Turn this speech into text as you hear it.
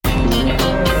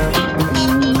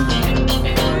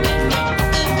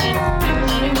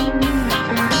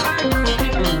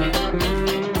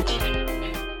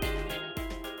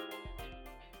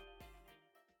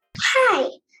Hi,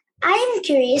 I am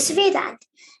Curious Vedant,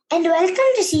 and welcome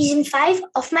to season 5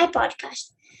 of my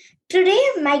podcast. Today,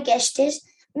 my guest is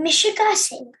Mishika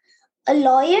Singh, a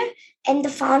lawyer and the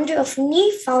founder of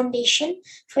NEE Foundation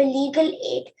for Legal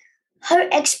Aid. Her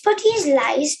expertise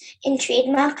lies in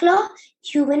trademark law,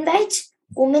 human rights,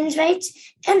 women's rights,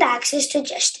 and access to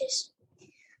justice.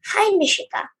 Hi,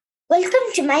 Mishika.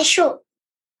 Welcome to my show.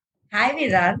 Hi,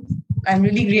 Vedant. I'm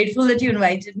really grateful that you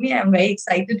invited me. I'm very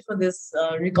excited for this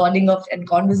recording of and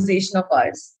conversation of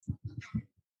ours.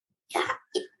 Yeah,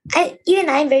 you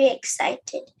and I are very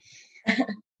excited.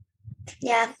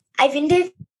 Yeah, I've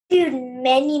interviewed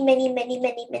many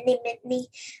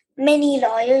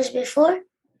lawyers before.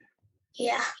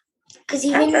 Yeah, because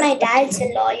even my dad's a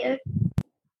lawyer.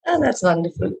 Oh, that's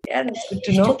wonderful. Yeah, that's good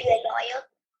to Used to know. be a lawyer.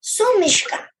 So,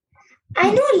 Mishka, I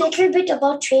know a little bit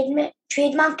about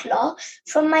trademark law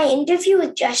from my interview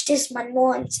with Justice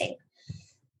Manmohan Singh.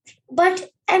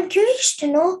 But I'm curious to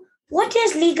know, what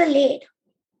is legal aid?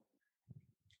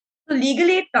 So legal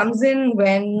aid comes in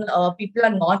when people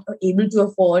are not able to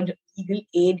afford legal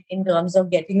aid in terms of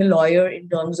getting a lawyer, in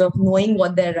terms of knowing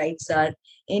what their rights are,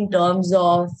 in terms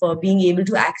of being able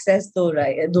to access those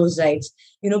rights.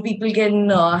 People can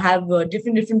have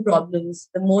different problems.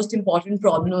 The most important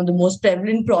problem, the most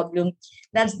prevalent problem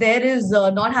that's there is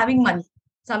not having money.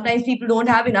 Sometimes people don't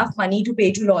have enough money to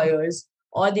pay to lawyers,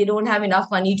 or they don't have enough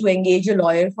money to engage a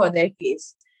lawyer for their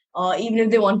case. Even if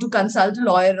they want to consult a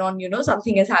lawyer on,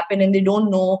 something has happened and they don't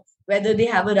know whether they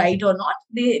have a right or not,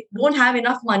 they don't have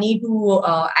enough money to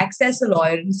access a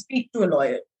lawyer and speak to a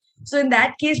lawyer. So in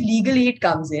that case, legal aid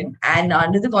comes in, and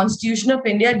under the Constitution of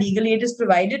India, legal aid is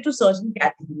provided to certain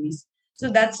categories. So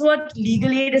that's what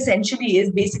legal aid essentially is,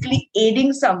 basically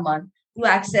aiding someone to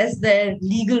access their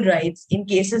legal rights in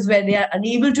cases where they are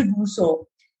unable to do so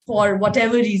for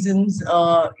whatever reasons,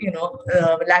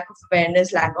 lack of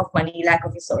awareness, lack of money, lack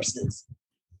of resources.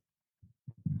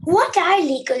 What are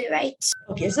legal rights?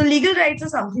 Okay, so legal rights are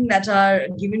something that are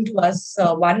given to us,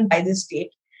 one, by the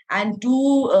state, and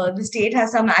two, the state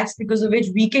has some acts because of which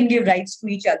we can give rights to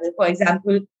each other. For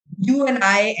example, you and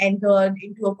I entered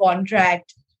into a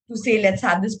contract to say, let's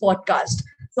have this podcast.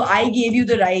 So I gave you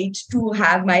the right to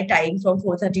have my time from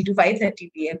 4:30 to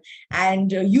 5:30 p.m.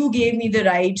 And you gave me the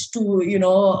right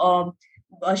to,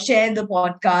 share the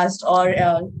podcast, or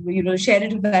share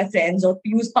it with my friends, or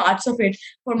use parts of it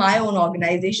for my own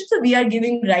organization. So we are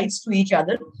giving rights to each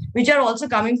other, which are also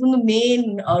coming from the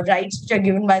main rights which are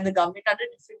given by the government under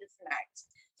different acts.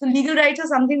 So legal rights are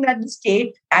something that the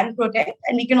state can protect,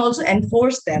 and we can also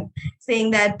enforce them,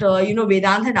 saying that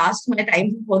Vedant had asked my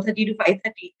time from 4:30 to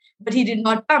 5:30, but he did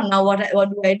not come. Now what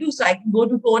do I do? So I can go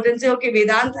to court and say, okay,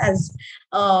 Vedant has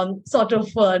sort of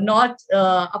not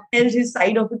upheld his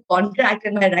side of the contract,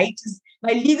 and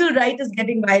my legal right is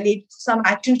getting violated. Some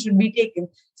action should be taken.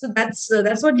 So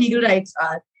that's what legal rights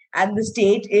are, and the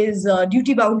state is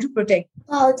duty bound to protect.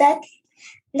 Wow,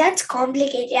 that's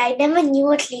complicated. I never knew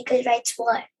what legal rights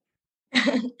were.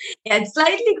 Yeah, it's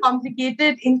slightly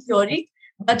complicated in theory,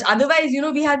 but otherwise,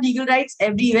 we have legal rights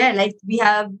everywhere. Like we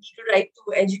have legal right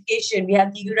to education, we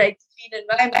have legal right to clean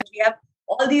environment, we have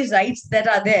all these rights that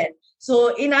are there.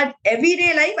 So in our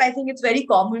everyday life, I think it's very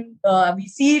common. We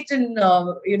see it in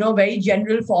very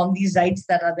general form, these rights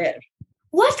that are there.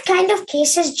 What kind of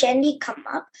cases generally come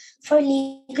up for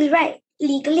legal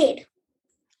aid?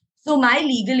 So my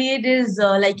legal aid is,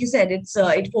 like you said,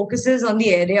 it focuses on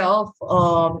the area of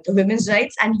women's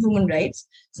rights and human rights.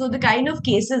 So the kind of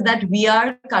cases that we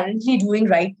are currently doing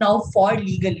right now for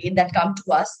legal aid that come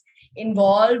to us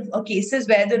involve cases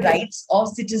where the rights of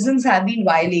citizens have been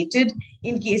violated,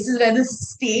 in cases where the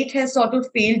state has sort of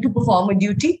failed to perform a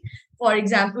duty. For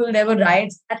example, there were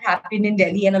riots that happened in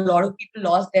Delhi, and a lot of people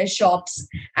lost their shops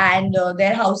and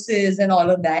their houses and all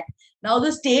of that. Now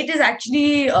the state is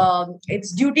actually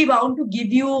it's duty bound to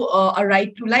give you a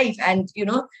right to life, and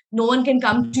no one can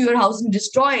come to your house and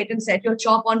destroy it and set your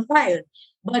shop on fire.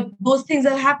 But those things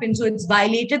have happened, so it's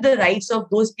violated the rights of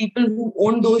those people who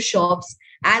own those shops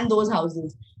and those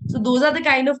houses. So those are the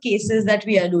kind of cases that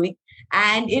we are doing.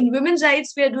 And in women's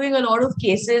rights, we are doing a lot of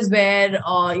cases where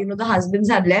the husbands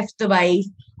have left the wife,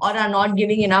 or are not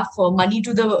giving enough money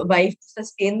to the wife to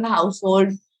sustain the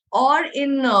household, or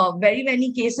in very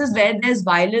many cases where there's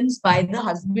violence by the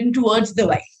husband towards the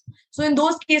wife. So in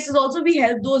those cases also we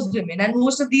help those women, and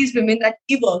most of these women that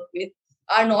we work with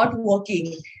are not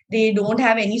working. They don't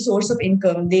have any source of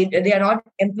income. They are not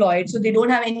employed, so they don't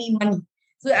have any money.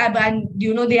 So, and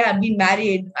they have been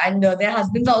married, and their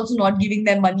husbands are also not giving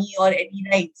them money or any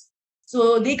rights.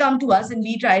 So they come to us, and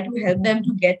we try to help them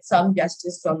to get some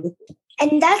justice from the court.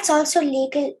 And that's also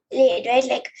legal aid, right?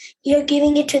 Like you're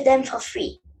giving it to them for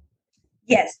free.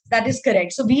 Yes, that is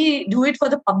correct. So we do it for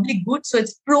the public good. So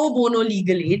it's pro bono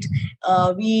legal aid.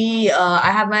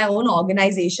 I have my own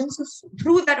organization. So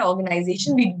through that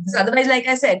organization, otherwise, like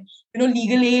I said,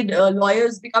 legal aid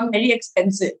lawyers become very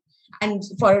expensive. And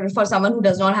for someone who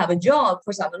does not have a job,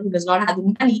 for someone who does not have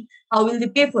the money, how will they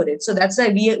pay for it? So that's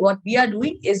why what we are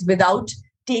doing is without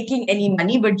taking any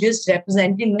money, but just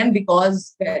representing them,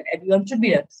 because everyone should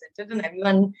be represented and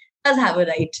everyone does have a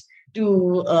right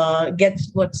to get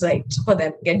what's right for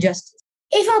them, get justice.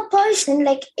 If a person,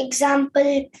 like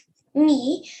example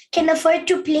me, can afford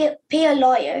to pay a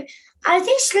lawyer, are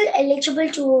they still eligible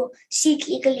to seek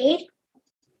legal aid?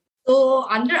 So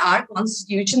under our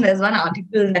constitution, there's one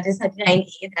article that is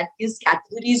 39A that gives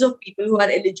categories of people who are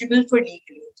eligible for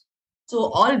legal aid.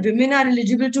 So all women are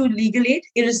eligible to legal aid,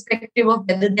 irrespective of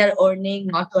whether they're earning,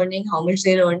 not earning, how much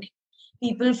they're earning.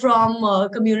 People from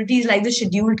communities like the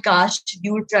scheduled caste,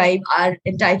 scheduled tribe are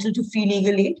entitled to free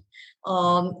legal aid.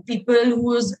 People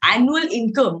whose annual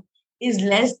income is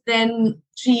less than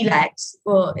 3 lakhs,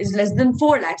 is less than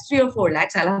 4 lakhs, 3 or 4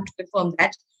 lakhs, I'll have to confirm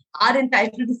that, are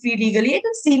entitled to free legal aid.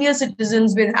 And senior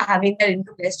citizens with having their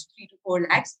income less than 3 to 4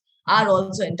 lakhs are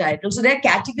also entitled. So there are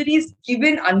categories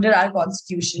given under our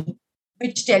constitution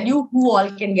which tell you who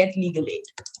all can get legal aid.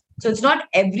 So it's not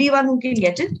everyone who can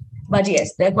get it, but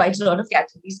yes, there are quite a lot of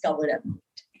categories covered up.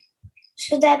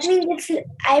 So that means if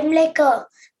I'm like a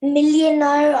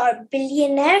millionaire or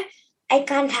billionaire, I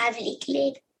can't have legal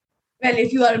aid. Well,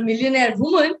 if you are a millionaire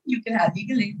woman, you can have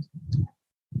legal aid.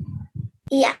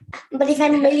 Yeah, but if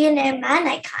I'm a millionaire man,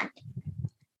 I can't.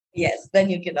 Yes,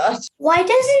 then you cannot. Why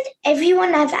doesn't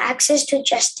everyone have access to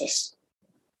justice?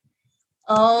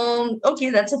 Okay,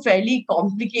 that's a fairly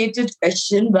complicated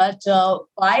question, but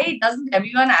why doesn't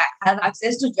everyone have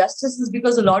access to justice is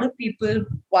because a lot of people,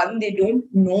 one, they don't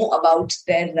know about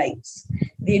their rights.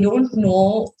 They don't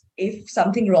know if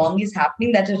something wrong is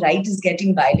happening, that a right is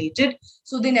getting violated.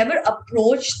 So they never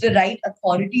approach the right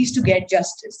authorities to get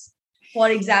justice. For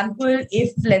example,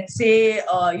 if let's say,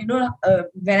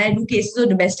 when I do cases of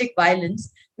domestic violence,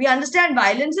 we understand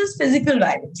violence is physical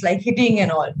violence, like hitting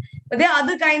and all. But there are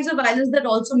other kinds of violence that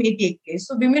also may take place.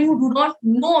 So women who do not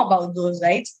know about those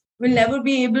rights will never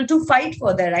be able to fight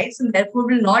for their rights and therefore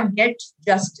will not get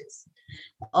justice.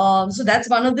 So that's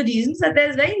one of the reasons that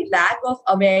there's very lack of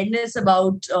awareness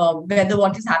about whether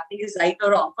what is happening is right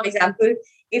or wrong. For example,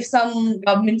 if some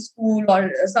government school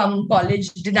or some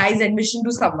college denies admission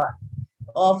to someone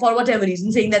for whatever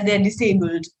reason, saying that they're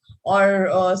disabled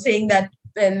or saying that,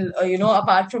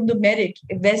 apart from the merit,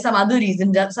 if there's some other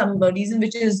reason, some reason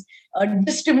which is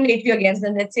discriminatory against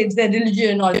them, let's say it's their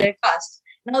religion or their caste,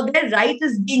 now their right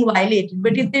is being violated.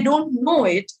 But if they don't know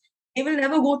it, they will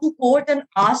never go to court and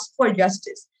ask for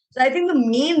justice. So I think the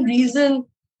main reason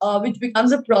which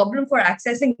becomes a problem for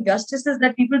accessing justice is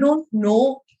that people don't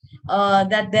know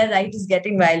that their right is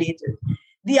getting violated.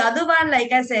 The other one,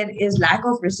 like I said, is lack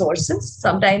of resources.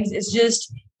 Sometimes it's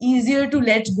just easier to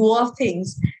let go of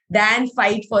things than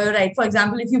fight for your right. For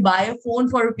example, if you buy a phone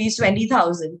for rupees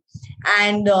 20,000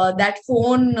 and that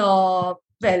phone,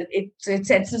 it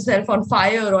sets itself on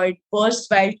fire or it bursts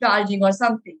while charging or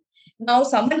something. Now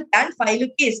someone can file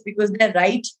a case because their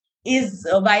right is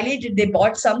violated. They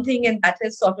bought something and that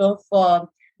has sort of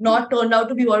not turned out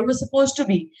to be what it was supposed to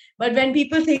be. But when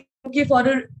people think, okay, for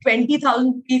a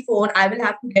 20,000 rupee phone, I will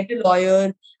have to get a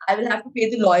lawyer, I will have to pay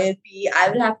the lawyer fee, I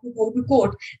will have to go to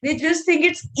court, they just think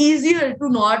it's easier to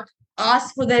not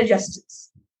ask for their justice.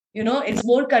 It's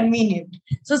more convenient.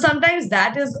 So sometimes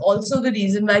that is also the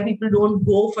reason why people don't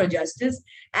go for justice.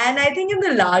 And I think in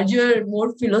the larger,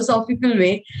 more philosophical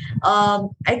way,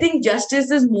 I think justice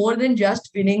is more than just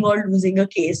winning or losing a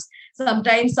case.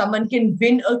 Sometimes someone can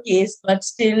win a case, but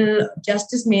still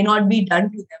justice may not be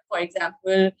done to them. For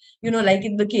example, like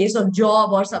in the case of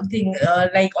job or something,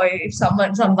 or if some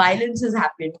violence has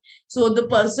happened. So the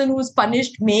person who's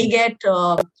punished may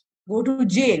go to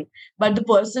jail, but the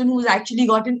person who's actually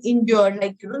gotten injured,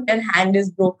 their hand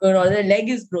is broken or their leg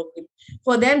is broken,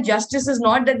 for them justice is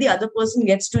not that the other person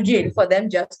gets to jail. For them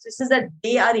justice is that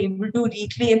they are able to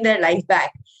reclaim their life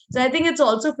back. So I think it's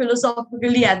also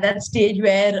philosophically at that stage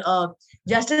where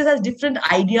justice has different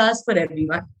ideas for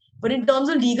everyone. But in terms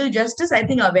of legal justice, I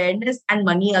think awareness and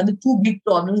money are the two big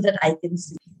problems that I can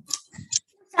see.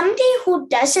 Somebody who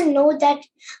doesn't know that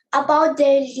about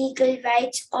their legal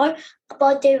rights or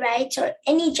about their rights or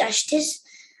any justice,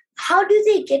 how do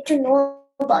they get to know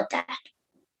about that?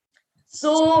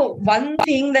 So one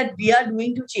thing that we are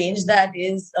doing to change that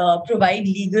is provide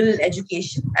legal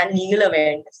education and legal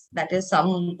awareness. That is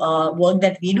some work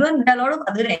that we do, and there are a lot of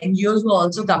other NGOs who are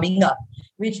also coming up,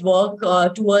 which work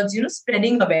towards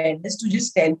spreading awareness to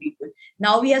just tell people.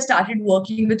 Now we have started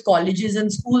working with colleges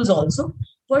and schools also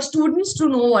for students to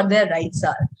know what their rights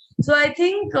are. So I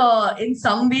think in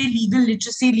some way legal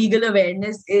literacy, legal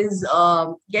awareness is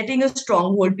getting a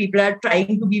stronghold. People are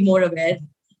trying to be more aware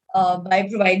by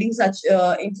providing such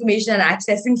information and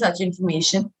accessing such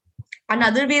information.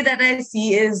 Another way that I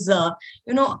see is,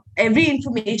 every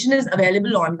information is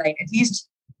available online. At least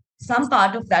some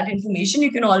part of that information,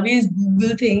 you can always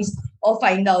Google things or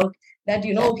find out that,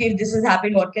 okay, if this has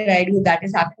happened, what can I do? That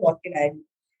has happened, what can I do?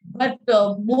 But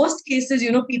most cases,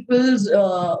 people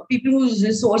whose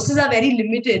resources are very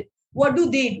limited, what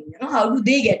do they do? How do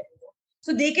they get?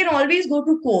 So they can always go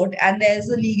to court, and there's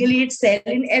a legal aid cell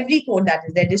in every court, that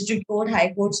is the district court,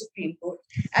 high court, supreme court.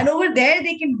 And over there,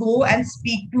 they can go and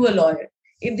speak to a lawyer.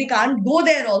 If they can't go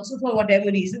there also for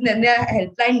whatever reason, then there are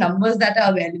helpline numbers that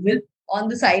are available on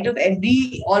the side of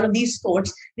all of these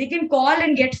courts. They can call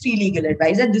and get free legal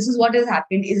advice that this is what has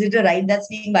happened. Is it a right that's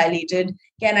being violated?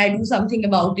 Can I do something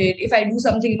about it? If I do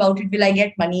something about it, will I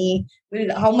get money?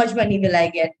 How much money will I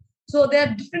get? So there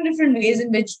are different ways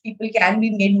in which people can be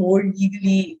made more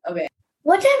legally aware.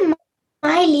 What are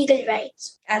my legal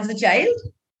rights? As a child?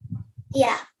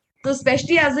 Yeah. So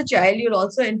especially as a child, you're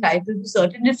also entitled to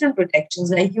certain different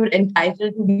protections. Like you're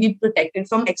entitled to be protected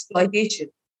from exploitation,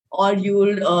 or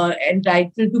you're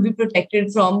entitled to be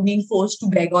protected from being forced to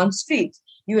beg on streets.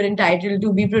 You are entitled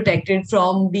to be protected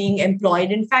from being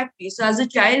employed in factories. So as a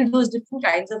child, those different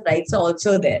kinds of rights are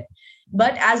also there.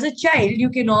 But as a child, you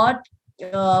cannot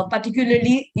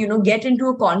particularly, get into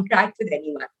a contract with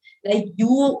anyone. Like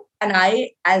you and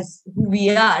I, as who we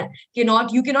are,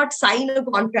 you cannot sign a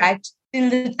contract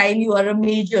till the time you are a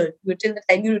major, till the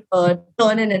time you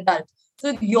turn an adult.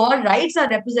 So your rights are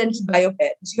represented by your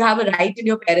parents. You have a right in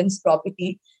your parents'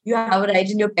 property. You have a right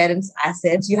in your parents'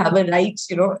 assets. You have a right,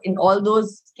 in all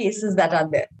those cases that are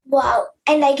there. Wow.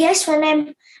 And I guess when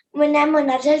I'm an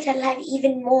adult, I'll have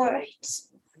even more rights.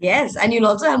 Yes, and you'll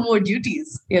also have more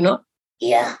duties,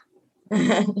 Yeah.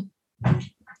 Have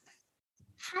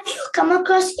you come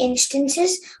across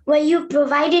instances where you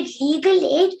provided legal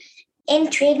aid in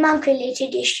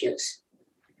trademark-related issues?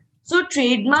 So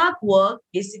trademark work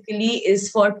basically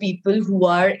is for people who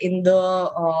are in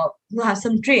who have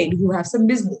some trade, who have some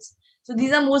business. So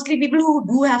these are mostly people who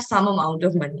do have some amount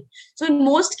of money. So in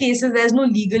most cases, there's no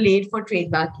legal aid for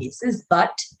trademark cases,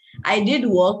 but I did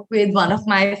work with one of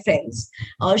my friends.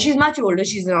 She's much older.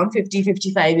 She's around 50,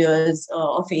 55 years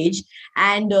of age.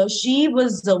 And she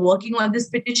was working on this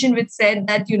petition which said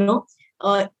that,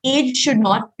 age should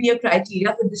not be a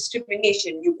criteria for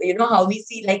discrimination. You know how we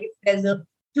see, like, if there's a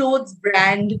clothes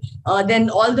brand, then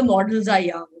all the models are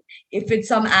young. If it's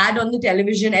some ad on the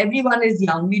television, everyone is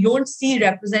young. We don't see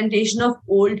representation of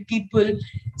old people.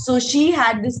 So she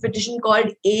had this petition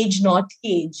called Age Not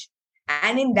Cage.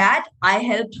 And in that, I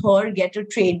helped her get a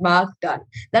trademark done.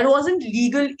 That wasn't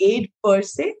legal aid per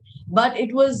se, but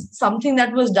it was something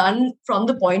that was done from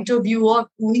the point of view of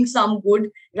doing some good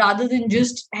rather than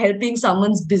just helping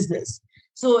someone's business.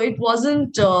 So it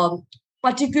wasn't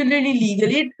particularly legal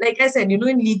aid. Like I said, in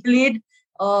legal aid,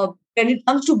 when it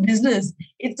comes to business,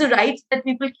 it's a right that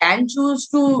people can choose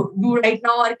to do right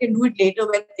now or can do it later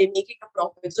when they're making a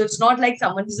profit. So it's not like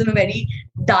someone is in a very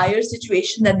dire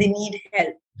situation that they need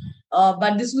help.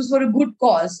 But this was for a good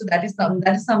cause. So that is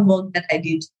some work that I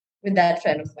did with that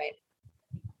friend of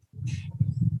mine.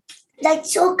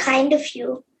 That's so kind of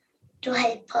you to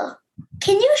help her.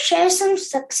 Can you share some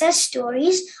success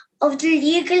stories of the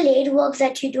legal aid work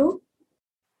that you do?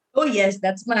 Oh, yes,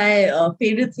 that's my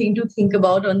favorite thing to think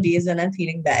about on days when I'm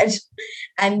feeling bad.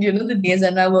 And, the days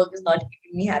when my work is not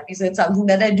keeping me happy. So it's something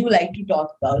that I do like to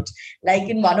talk about. Like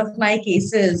in one of my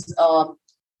cases,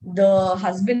 the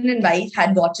husband and wife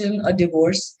had gotten a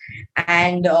divorce,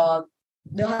 and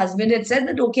the husband had said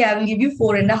that, okay, I will give you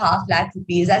 4.5 lakh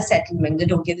rupees as settlement,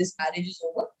 that, okay, this marriage is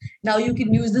over. Now you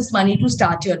can use this money to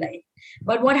start your life.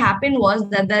 But what happened was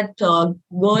that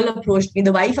girl approached me,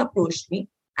 the wife approached me,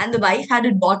 and the wife had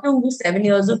a daughter who was 7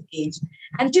 years of age.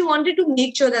 And she wanted to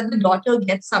make sure that the daughter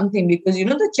gets something because,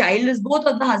 the child is both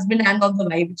of the husband and of the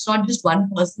wife. It's not just one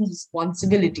person's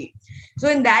responsibility. So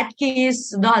in that case,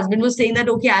 the husband was saying that,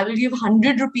 okay, I will give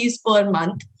 100 rupees per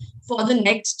month for the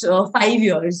next 5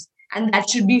 years. And that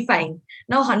should be fine.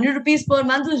 Now, 100 rupees per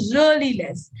month was really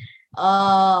less.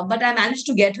 But I managed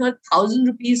to get her 1,000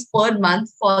 rupees per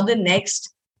month for the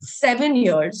next 7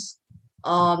 years.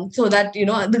 So that,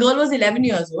 the girl was 11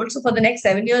 years old. So for the next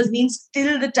 7 years means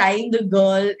till the time the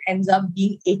girl ends up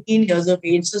being 18 years of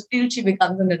age. So still she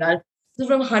becomes an adult. So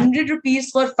from 100 rupees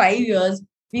for 5 years,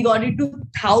 we got it to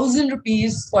 1,000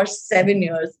 rupees for 7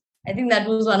 years. I think that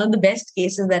was one of the best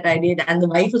cases that I did. And the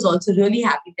wife was also really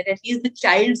happy that at least the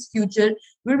child's future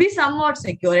will be somewhat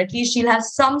secure. At least she'll have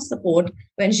some support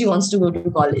when she wants to go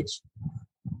to college.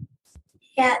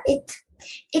 Yeah,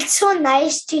 it's so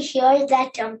nice to hear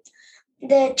that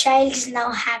the child is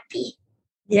now happy.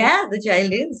 Yeah, the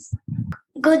child is.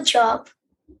 Good job.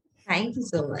 Thank you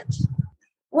so much.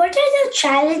 What are the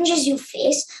challenges you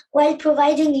face while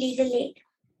providing legal aid?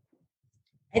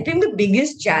 I think the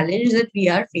biggest challenge that we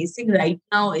are facing right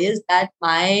now is that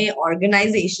my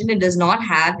organization, it does not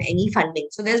have any funding.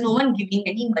 So there's no one giving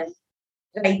any money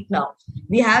right now.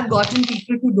 We have gotten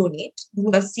people to donate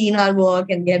who have seen our work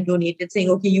and they have donated saying,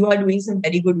 okay, you are doing some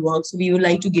very good work. So we would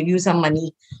like to give you some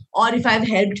money. Or if I've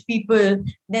helped people,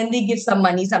 then they give some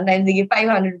money. Sometimes they give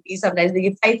 500 rupees, sometimes they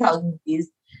give 5,000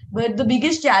 rupees. But the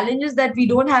biggest challenge is that we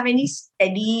don't have any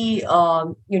steady,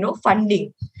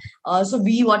 funding. So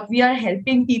what we are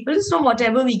helping people is from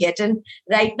whatever we get. And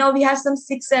right now we have some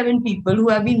 6-7 people who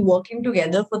have been working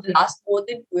together for the last more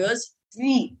than 2 years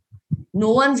free.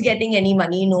 No one's getting any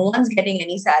money. No one's getting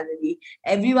any salary.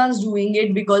 Everyone's doing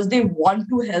it because they want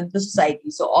to help the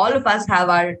society. So all of us have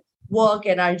our work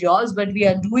and our jobs, but we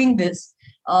are doing this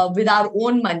with our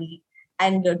own money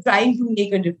and trying to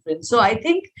make a difference. So I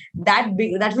think that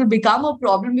will become a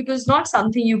problem because it's not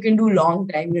something you can do long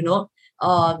time,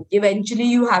 eventually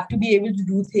you have to be able to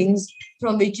do things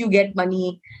from which you get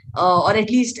money, or at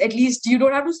least you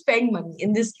don't have to spend money.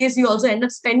 In this case, you also end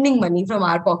up spending money from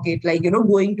our pocket, like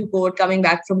going to court, coming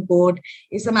back from court,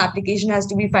 if some application has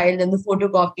to be filed, and the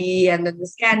photocopy and then the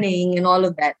scanning and all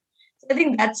of that. So I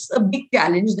think that's a big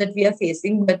challenge that we are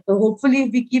facing, but hopefully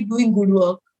if we keep doing good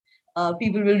work,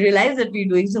 people will realize that we're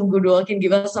doing some good work and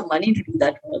give us some money to do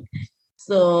that work.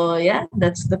 So yeah,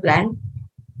 that's the plan.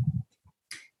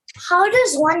 How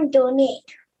does one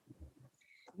donate?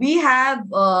 We have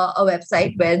a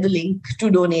website where the link to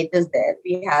donate is there.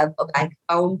 We have a bank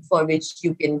account for which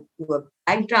you can do a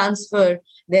bank transfer.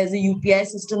 There's a UPI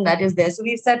system that is there. So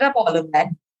we've set up all of that.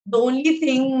 The only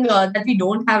thing that we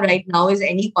don't have right now is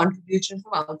any contribution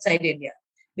from outside India,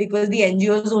 because the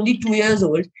NGO is only 2 years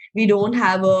old. We don't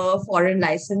have a foreign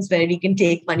license where we can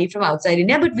take money from outside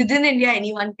India. But within India,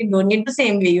 anyone can donate the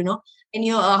same way, And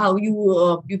how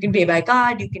you can pay by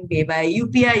card, you can pay by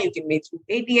UPI, you can pay through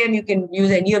Paytm, you can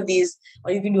use any of these,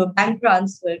 or you can do a bank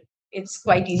transfer. It's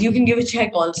quite easy. You can give a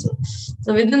check also.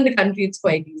 So within the country, it's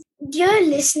quite easy. Dear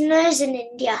listeners in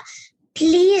India,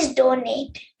 please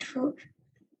donate to.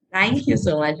 Thank you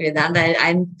so much, Vedant.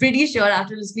 I'm pretty sure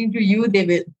after listening to you, they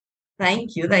will.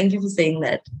 Thank you. Thank you for saying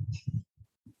that.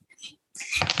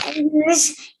 And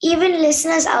even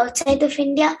listeners outside of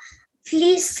India,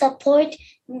 please support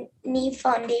Neve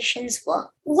Foundation's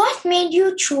work. What made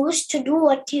you choose to do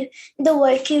the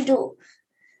work you do?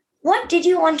 What did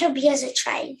you want to be as a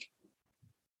child?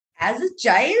 As a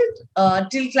child,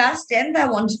 till class 10th, I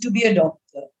wanted to be a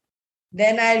doctor.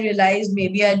 Then I realized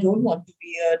maybe I don't want to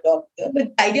be a doctor.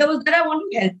 But the idea was that I want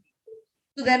to help people.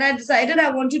 So then I decided I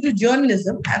wanted to do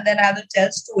journalism, and then I will tell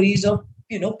stories of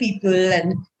people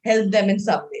and help them in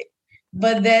some way.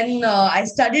 But then I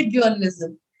studied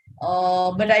journalism,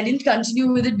 but I didn't continue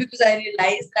with it because I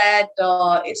realized that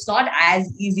it's not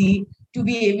as easy to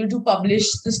be able to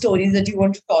publish the stories that you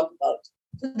want to talk about.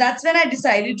 So that's when I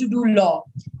decided to do law,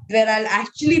 where I'll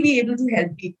actually be able to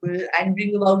help people and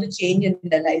bring about a change in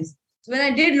their lives. So when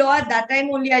I did law at that time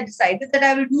only, I decided that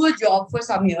I will do a job for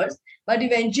some years, but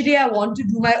eventually I want to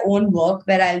do my own work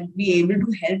where I'll be able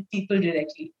to help people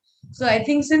directly. So I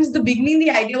think since the beginning,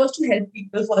 the idea was to help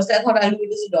people. First, I thought I'll do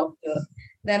it as a doctor.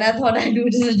 Then I thought I'll do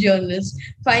it as a journalist.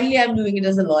 Finally, I'm doing it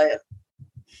as a lawyer.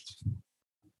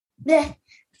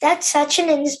 That's such an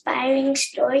inspiring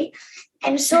story.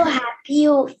 I'm so happy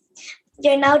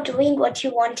you're now doing what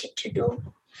you wanted to do.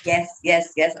 Yes.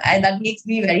 And that makes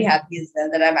me very happy as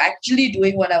well, that I'm actually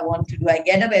doing what I want to do. I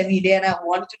get up every day and I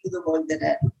want to do the work that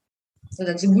I do. So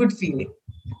that's a good feeling.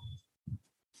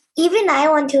 Even I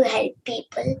want to help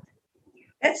people.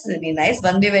 That's really nice.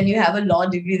 One day when you have a law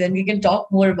degree, then we can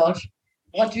talk more about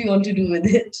what we want to do with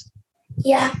it.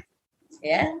 Yeah.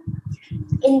 Yeah.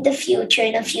 In the future,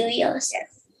 in a few years.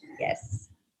 Yes.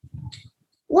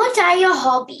 What are your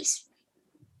hobbies?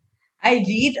 I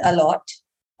read a lot.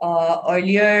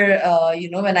 Earlier,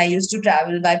 when I used to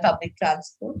travel by public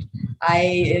transport, I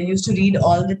used to read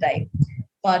all the time.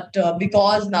 But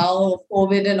because now of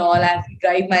COVID and all, I have to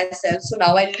drive myself. So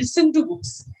now I listen to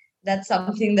books. That's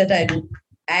something that I do.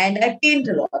 And I paint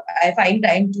a lot. I find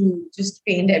time to just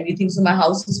paint everything. So my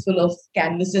house is full of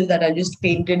canvases that are just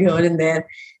painted here and there.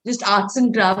 Just arts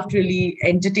and craft really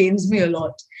entertains me a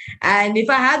lot. And if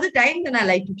I have the time, then I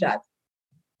like to travel.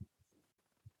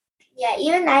 Yeah,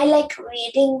 even I like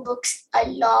reading books a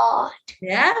lot.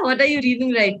 Yeah, what are you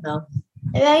reading right now?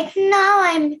 Right now,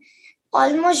 I'm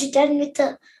almost done with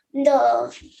the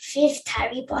fifth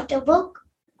Harry Potter book.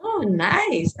 Oh,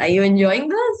 nice. Are you enjoying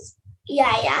this?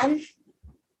 Yeah, I am.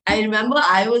 I remember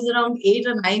I was around 8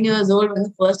 or 9 years old when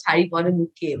the first Harry Potter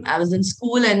book came. I was in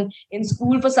school, and in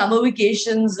school for summer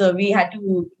vacations, we had to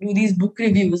do these book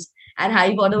reviews. And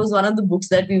Harry Potter was one of the books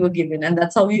that we were given. And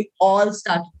that's how we all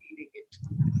started reading it.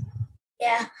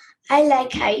 Yeah, I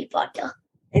like Harry Potter.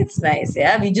 It's nice.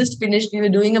 Yeah, we just finished. We were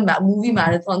doing a movie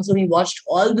marathon. So we watched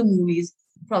all the movies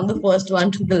from the first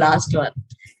one to the last one.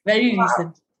 Very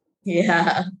recent.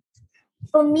 Yeah.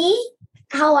 For me,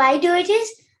 how I do it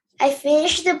is I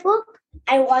finish the book,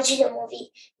 I watch the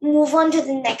movie, move on to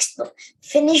the next book,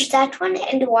 finish that one,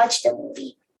 and watch the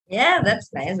movie. Yeah,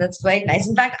 that's nice. That's quite nice.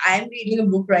 In fact, I'm reading a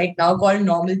book right now called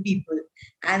Normal People.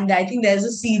 And I think there's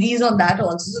a series on that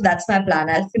also. So that's my plan.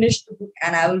 I'll finish the book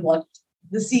and I will watch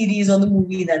the series or the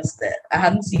movie that's there. I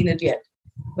haven't seen it yet.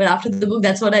 But after the book,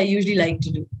 that's what I usually like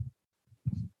to do.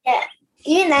 Yeah.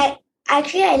 Even I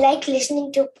like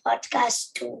listening to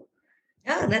podcasts too.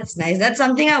 Yeah, that's nice. That's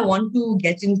something I want to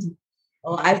get into.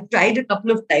 I've tried a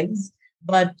couple of times,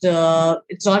 but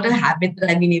it's not a habit that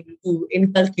I've been able to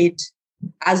inculcate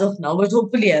as of now. But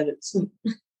hopefully I will soon.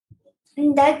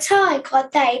 And that's how I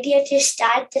got the idea to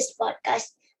start this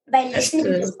podcast, by listening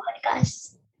to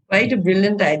podcasts. Quite a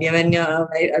brilliant idea. When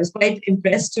I was quite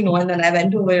impressed to know, and then I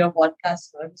went over your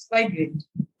podcast. So it was quite great.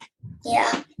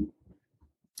 Yeah.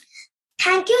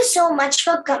 Thank you so much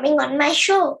for coming on my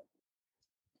show.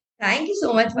 Thank you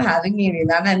so much for having me,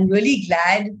 Vedant. I'm really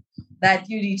glad that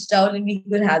you reached out and we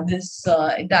could have this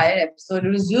entire episode. It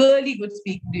was really good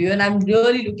speaking to you, and I'm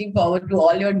really looking forward to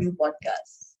all your new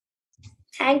podcasts.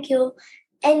 Thank you.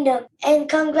 And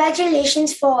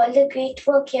congratulations for all the great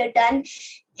work you've done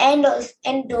and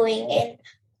doing.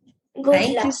 And good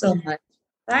Thank luck. you so much.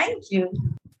 Thank you.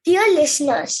 Dear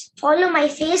listeners, follow my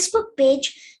Facebook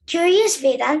page, Curious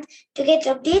Vedant, to get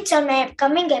updates on my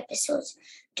upcoming episodes.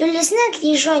 To listen at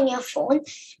leisure on your phone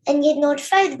and get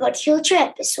notified about future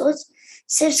episodes,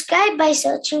 subscribe by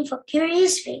searching for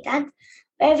Curious Vedant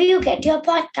wherever you get your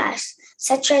podcasts,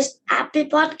 such as Apple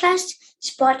Podcasts,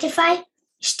 Spotify,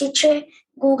 Stitcher,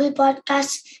 Google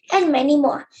Podcasts, and many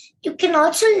more. You can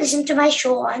also listen to my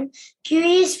show on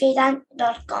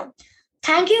CuriousVedant.com.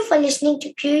 Thank you for listening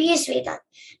to Curious Vedant,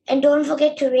 and don't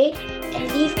forget to rate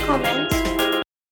and leave comments